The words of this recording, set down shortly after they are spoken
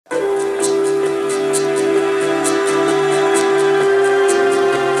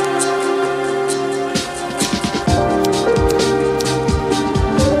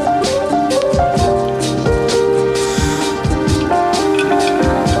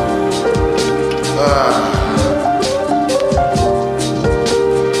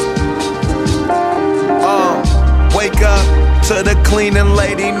cleaning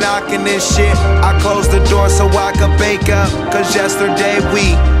lady knocking and shit. I closed the door so I could bake up, cause yesterday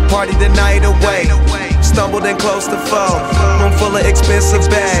we partied the night away. Stumbled in close to foe, room full of expensive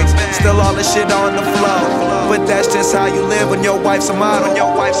bags, still all the shit on the floor. But that's just how you live when your wife's a model.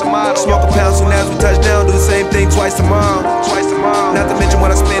 Smoke a pound soon as we touch down, do the same thing twice tomorrow. Not to mention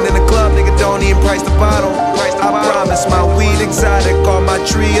what I spend in the club, nigga don't even price the bottle. I promise my weed exotic, all my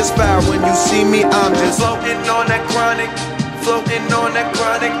tree is fire. When you see me, I'm just floating on that chronic, floating on that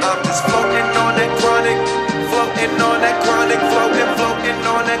chronic. I'm just floating on that chronic, floating on that chronic, floating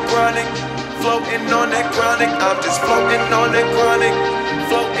on that chronic. Floating on that chronic, I'm just floating on that chronic.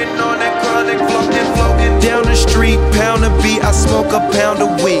 Floating on that chronic, floating. Down the street, pound a beat, I smoke a pound a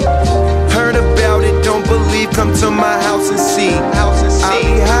week. Heard about it, don't believe, come to my house and see. I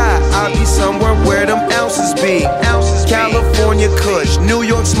be high, I be somewhere where them ounces be. California Kush, New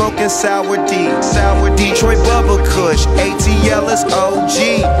York smoking sour D. Detroit Bubba Kush, ATL is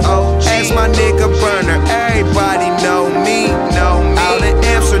OG. Ask my nigga Burner, everybody know me. Out in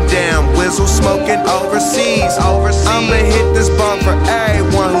Amsterdam, Wizzle smoking overseas. I'ma hit this bar for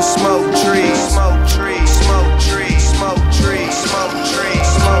everyone who smoke trees. Smoke trees, smoke trees, smoke trees, smoke trees,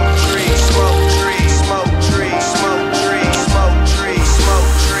 smoke trees, smoke trees, smoke trees, smoke trees, smoke trees, smoke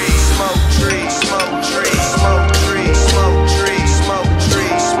trees, smoke trees, smoke trees, smoke trees, smoke trees, smoke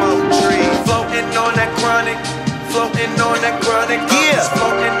trees, smoke trees. Floating on that chronic, floating on that chronic. Yeah,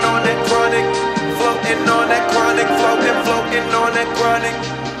 floating on that chronic, floating on that chronic, floating on that chronic.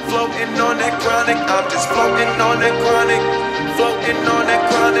 Floating on that chronic, I'm just floating on that chronic. Floating on that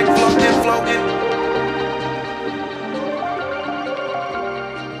chronic, floating.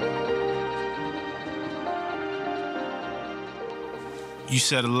 You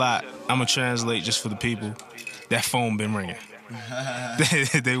said a lot. I'ma translate just for the people. That phone been ringing.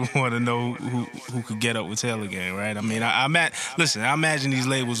 They want to know who could get up with Taylor Gang, right? I mean, listen, I imagine these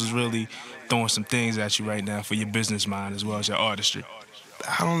labels is really throwing some things at you right now for your business mind as well as your artistry.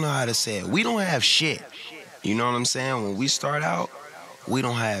 I don't know how to say it. We don't have shit. You know what I'm saying? When we start out, we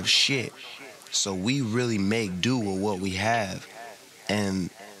don't have shit. So we really make do with what we have. And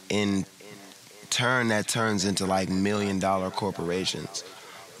in turn, that turns into like $1 million corporations.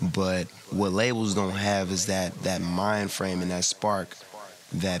 But what labels don't have is that mind frame and that spark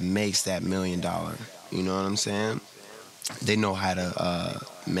that makes that $1 million. You know what I'm saying? They know how to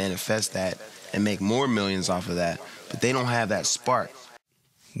manifest that and make more millions off of that, but they don't have that spark.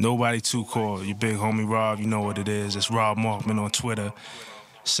 Nobody too cool. Your big homie Rob, you know what it is. It's Rob Markman on Twitter.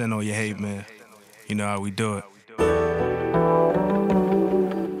 Send all your hate, man. You know how we do it.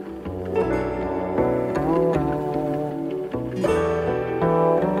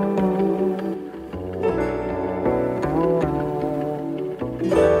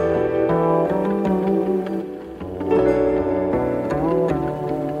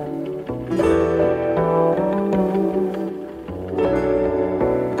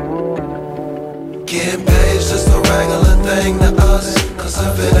 Getting paid is just a regular thing to us. Cause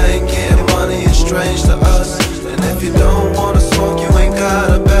if it ain't getting money, it's strange to us. And if you don't wanna smoke, you ain't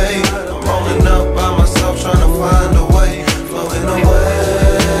gotta pay. I'm rolling up by myself, trying to find a way. Floating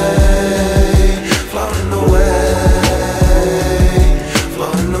away, floating away,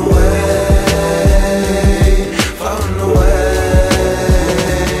 floating away, floating away.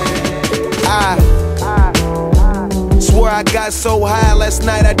 I swear I got so high last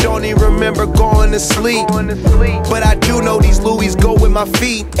night I don't even remember going to sleep. But I do know these Louis go with my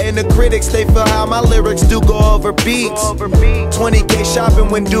feet. And the critics, they feel how my lyrics do go over beats. 20K shopping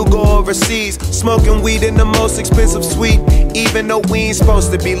when do go overseas. Smoking weed in the most expensive suite. Even though we ain't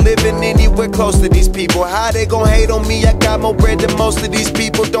supposed to be living anywhere close to these people. How they gon' hate on me? I got more bread than most of these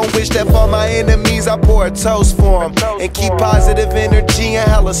people. Don't wish that for my enemies, I pour a toast for them. And keep positive energy and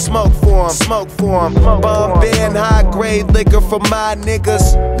hella smoke for them. Bombay and high grade liquor for my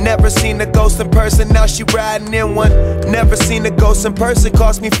niggas. Never seen a ghost in person, now she riding in one. Never seen a ghost in person,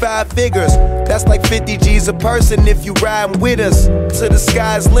 cost me 5 figures. That's like 50 G's a person if you riding with us. To the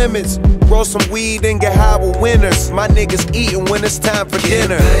sky's limits, roll some weed and get high with winners. My niggas eating when it's time for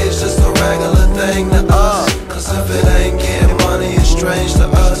dinner. It's just a regular thing to us. Cause if it ain't getting money, it's strange to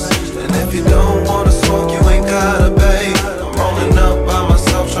us. And if you don't wanna smoke, you ain't gotta pay. I'm rolling up by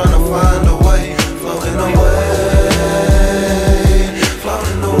myself, trying to find a way. Floating away,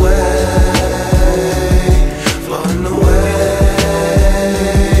 floating away, floating away,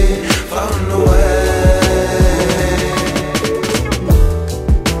 floating away.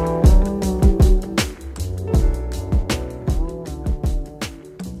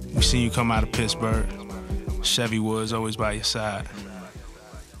 We seen you come out of Pittsburgh. Chevy Woods always by your side.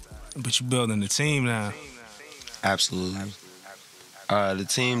 But you building the team now. Absolutely. The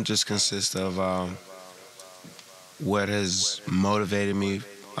team just consists of what has motivated me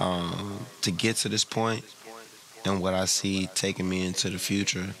to get to this point and what I see taking me into the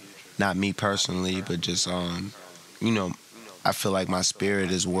future. Not me personally, but just, I feel like my spirit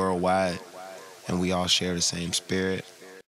is worldwide and we all share the same spirit.